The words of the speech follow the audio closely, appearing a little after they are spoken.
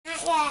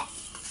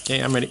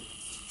Okay, I'm ready.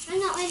 I'm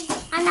not ready.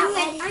 I'm not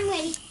ready. I'm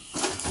ready.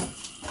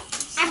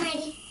 I'm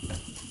ready.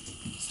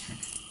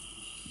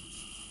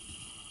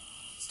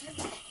 Start.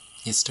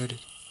 It started.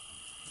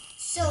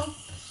 So,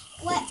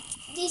 what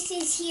this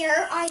is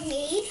here, I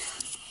made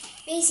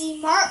basically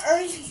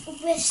markers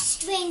with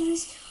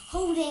strings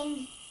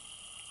holding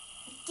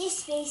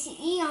this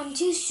basically on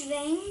 2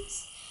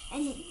 strings,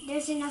 and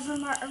there's another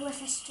marker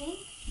with a string.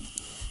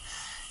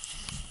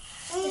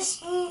 The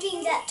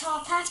strings at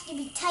top have to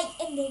be tight,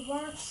 and they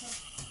weren't,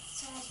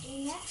 so I was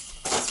doing that.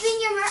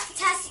 Spin your marker,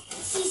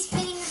 Tessie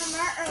spinning her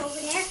marker over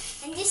there,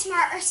 and this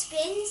marker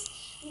spins,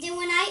 and then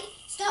when I,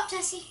 stop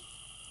Tessie.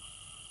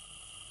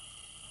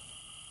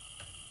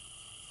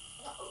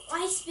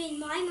 I spin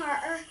my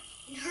marker,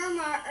 and her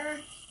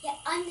marker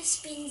get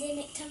unspins, and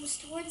it comes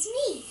towards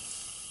me.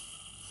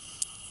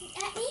 Isn't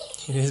that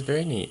neat? It is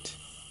very neat.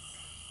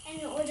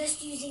 And we're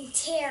just using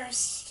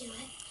tears to do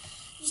it.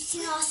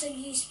 You can also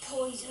use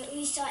pulleys, or at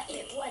least on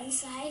one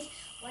side.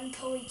 One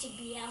pulley to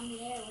be down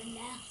there, one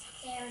down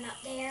there, and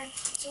up there.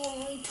 So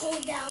when we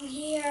pulled down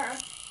here,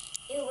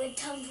 it would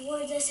come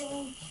towards us, and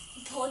when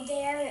we pulled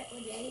there, it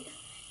would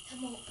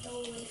come go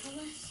away from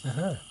us.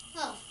 Uh-huh.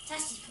 Oh,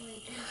 that's just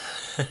great.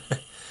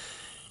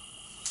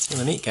 It's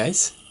really neat,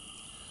 guys.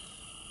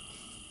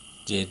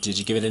 Did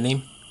you give it a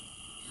name?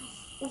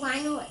 Oh,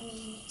 I know what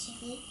name it should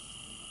be.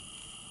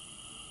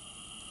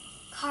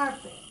 Car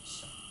bridge.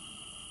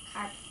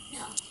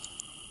 No.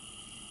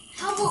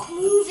 How about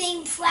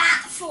moving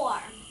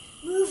platform?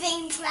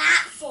 Moving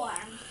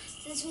platform.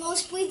 Since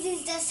most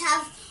bridges just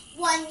have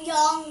one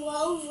long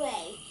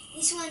roadway.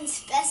 This one's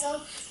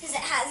special because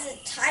it has a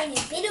tiny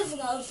bit of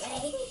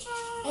roadway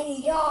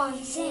and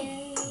yawns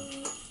in.